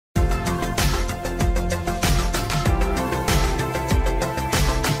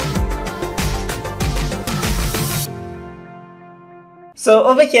So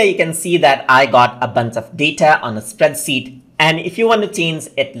over here, you can see that I got a bunch of data on a spreadsheet. And if you want to change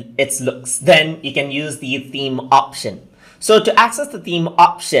its looks, then you can use the theme option. So to access the theme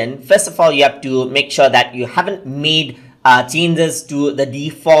option, first of all, you have to make sure that you haven't made changes to the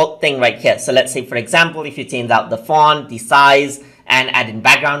default thing right here. So let's say, for example, if you change out the font, the size, and add in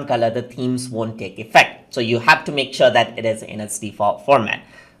background color, the themes won't take effect. So you have to make sure that it is in its default format.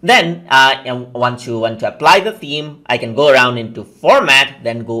 Then once you want to apply the theme, I can go around into format,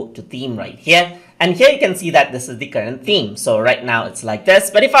 then go to theme right here. And here you can see that this is the current theme. So right now it's like this.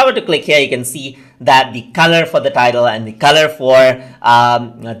 But if I were to click here, you can see that the color for the title and the color for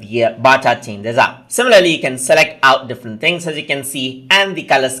the bar chart changes up. Similarly, you can select out different things, as you can see, and the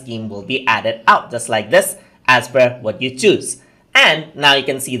color scheme will be added out just like this as per what you choose. And now you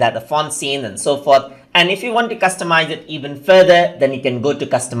can see that the font changed and so forth. And if you want to customize it even further, then you can go to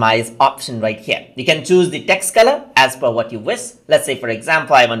customize option right here. You can choose the text color as per what you wish. Let's say, for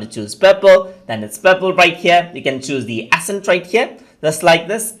example, I want to choose purple, then it's purple right here. You can choose the accent right here, just like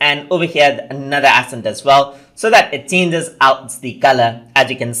this. And over here, another accent as well, so that it changes out the color,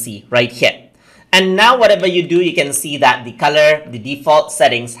 as you can see right here. And now whatever you do, you can see that the color, the default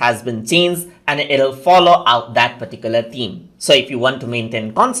settings has been changed and it'll follow out that particular theme. So if you want to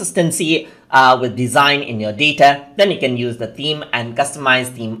maintain consistency with design in your data, then you can use the theme and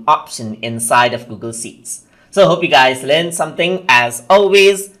customize theme option inside of Google Sheets. So I hope you guys learned something as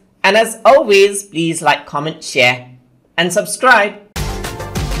always. And as always, please like, comment, share, and subscribe.